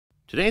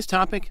Today's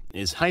topic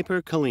is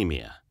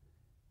hyperkalemia.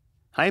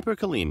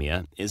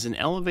 Hyperkalemia is an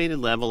elevated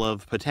level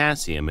of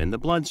potassium in the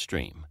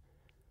bloodstream.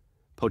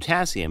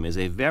 Potassium is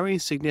a very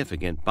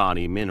significant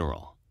body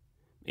mineral.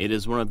 It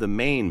is one of the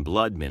main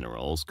blood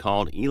minerals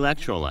called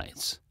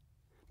electrolytes.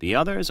 The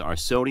others are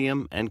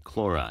sodium and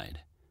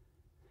chloride.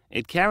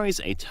 It carries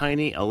a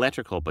tiny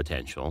electrical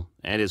potential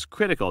and is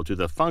critical to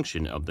the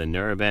function of the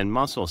nerve and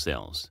muscle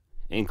cells,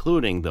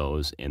 including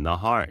those in the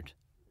heart.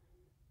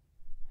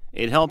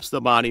 It helps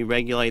the body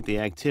regulate the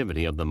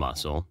activity of the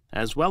muscle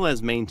as well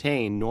as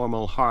maintain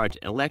normal heart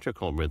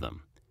electrical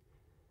rhythm.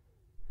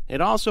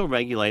 It also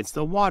regulates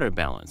the water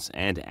balance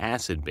and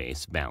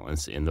acid-base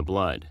balance in the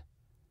blood.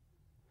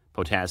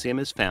 Potassium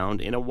is found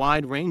in a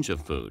wide range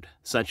of food,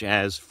 such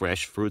as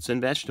fresh fruits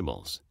and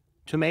vegetables,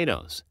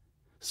 tomatoes,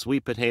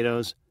 sweet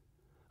potatoes,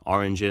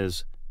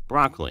 oranges,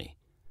 broccoli,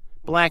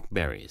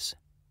 blackberries,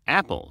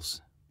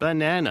 apples,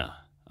 banana,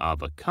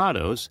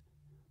 avocados,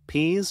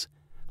 peas,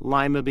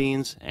 lima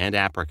beans, and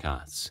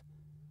apricots.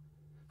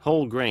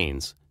 Whole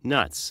grains,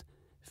 nuts,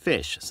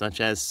 fish such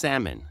as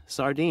salmon,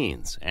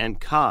 sardines, and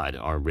cod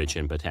are rich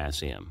in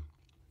potassium.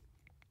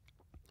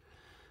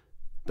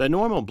 The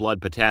normal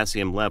blood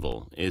potassium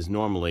level is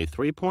normally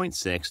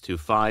 3.6 to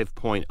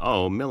 5.0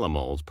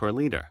 millimoles per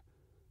liter.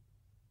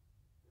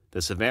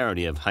 The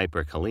severity of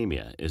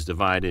hyperkalemia is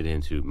divided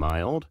into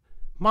mild,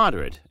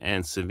 moderate,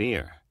 and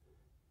severe.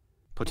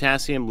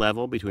 Potassium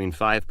level between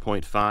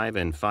 5.5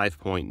 and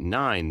 5.9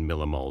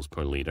 millimoles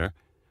per liter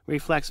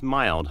reflects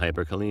mild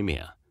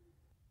hyperkalemia.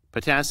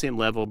 Potassium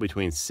level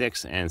between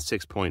 6 and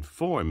 6.4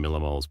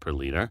 millimoles per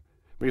liter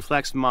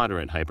reflects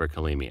moderate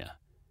hyperkalemia.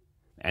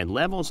 And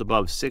levels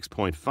above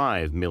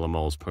 6.5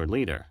 millimoles per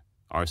liter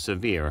are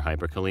severe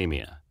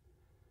hyperkalemia.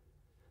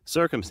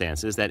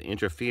 Circumstances that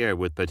interfere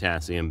with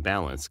potassium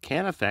balance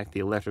can affect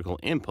the electrical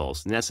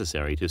impulse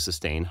necessary to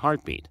sustain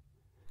heartbeat,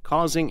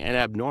 causing an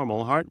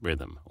abnormal heart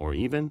rhythm or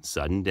even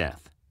sudden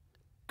death.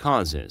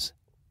 Causes.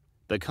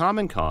 The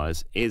common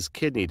cause is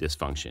kidney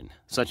dysfunction,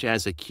 such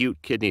as acute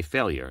kidney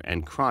failure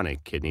and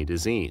chronic kidney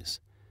disease.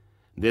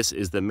 This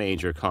is the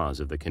major cause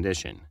of the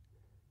condition.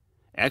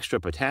 Extra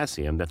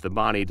potassium that the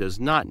body does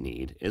not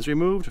need is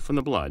removed from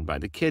the blood by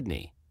the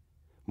kidney.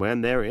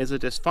 When there is a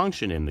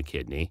dysfunction in the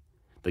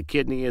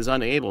kidney is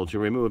unable to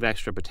remove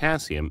extra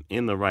potassium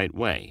in the right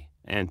way,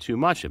 and too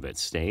much of it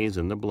stays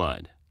in the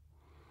blood.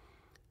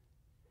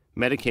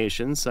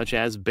 Medications such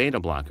as beta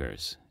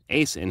blockers,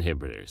 ACE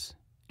inhibitors,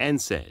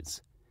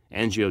 NSAIDs,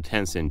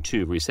 angiotensin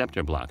II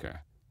receptor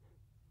blocker.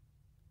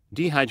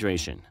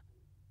 Dehydration,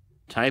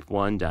 type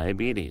 1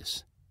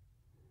 diabetes,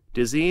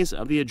 disease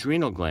of the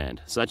adrenal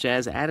gland such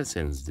as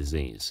Addison's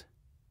disease.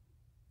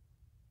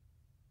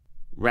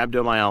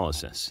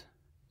 Rhabdomyolysis,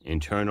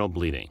 internal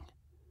bleeding.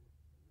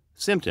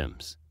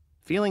 Symptoms: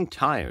 feeling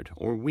tired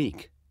or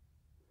weak,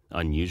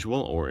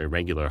 unusual or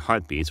irregular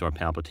heartbeats or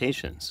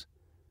palpitations,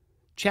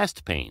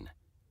 chest pain,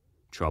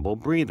 trouble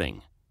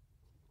breathing,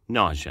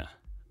 nausea,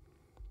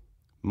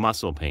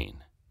 muscle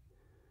pain.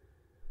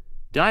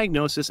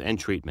 Diagnosis and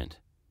treatment.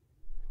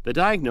 The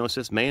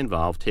diagnosis may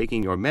involve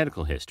taking your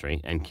medical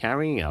history and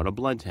carrying out a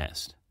blood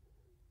test.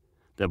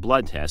 The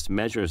blood test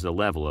measures the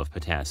level of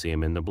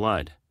potassium in the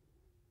blood.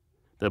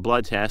 The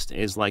blood test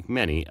is like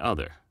many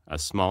other. A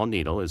small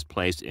needle is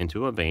placed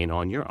into a vein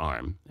on your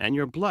arm, and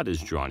your blood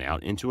is drawn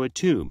out into a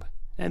tube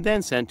and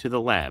then sent to the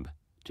lab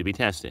to be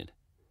tested.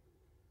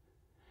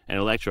 An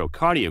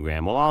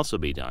electrocardiogram will also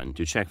be done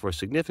to check for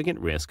significant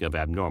risk of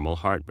abnormal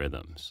heart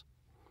rhythms.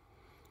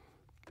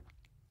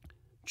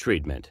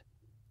 Treatment.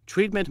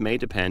 Treatment may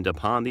depend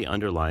upon the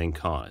underlying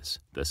cause,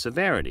 the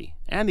severity,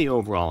 and the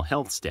overall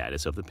health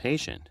status of the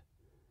patient.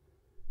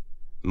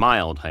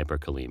 Mild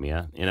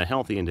hyperkalemia in a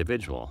healthy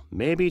individual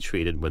may be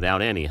treated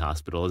without any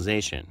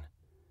hospitalization.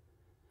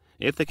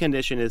 If the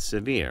condition is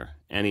severe,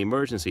 an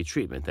emergency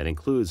treatment that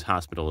includes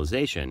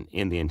hospitalization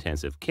in the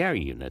intensive care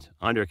unit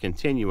under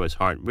continuous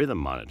heart rhythm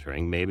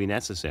monitoring may be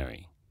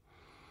necessary.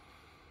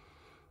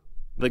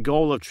 The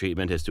goal of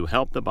treatment is to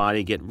help the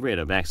body get rid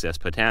of excess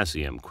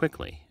potassium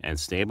quickly and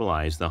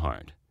stabilize the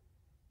heart.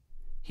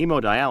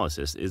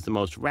 Hemodialysis is the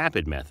most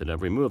rapid method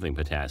of removing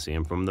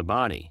potassium from the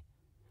body.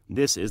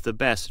 This is the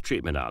best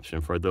treatment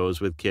option for those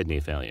with kidney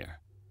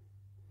failure.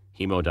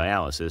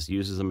 Hemodialysis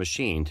uses a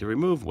machine to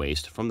remove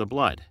waste from the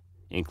blood,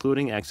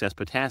 including excess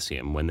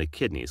potassium when the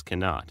kidneys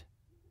cannot.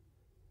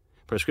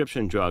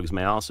 Prescription drugs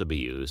may also be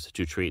used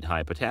to treat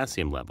high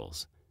potassium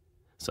levels,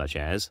 such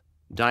as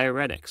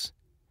diuretics,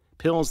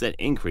 pills that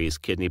increase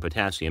kidney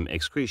potassium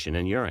excretion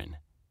in urine.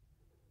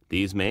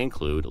 These may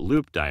include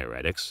loop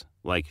diuretics,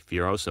 like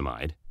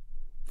furosemide,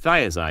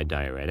 thiazide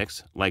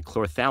diuretics, like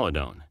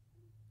chlorthalidone,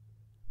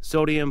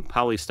 sodium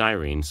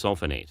polystyrene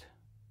sulfonate,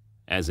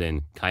 as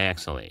in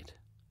chiaxylate.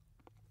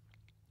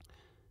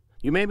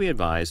 You may be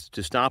advised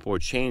to stop or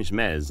change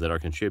meds that are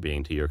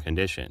contributing to your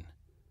condition.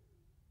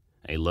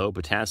 A low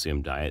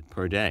potassium diet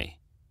per day.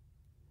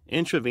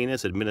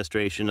 Intravenous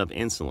administration of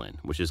insulin,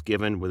 which is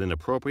given with an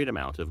appropriate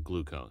amount of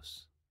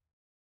glucose.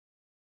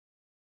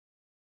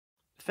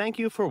 Thank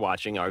you for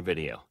watching our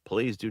video.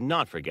 Please do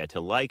not forget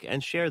to like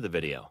and share the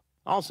video.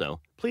 Also,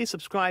 please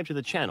subscribe to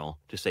the channel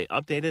to stay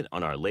updated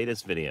on our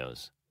latest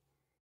videos.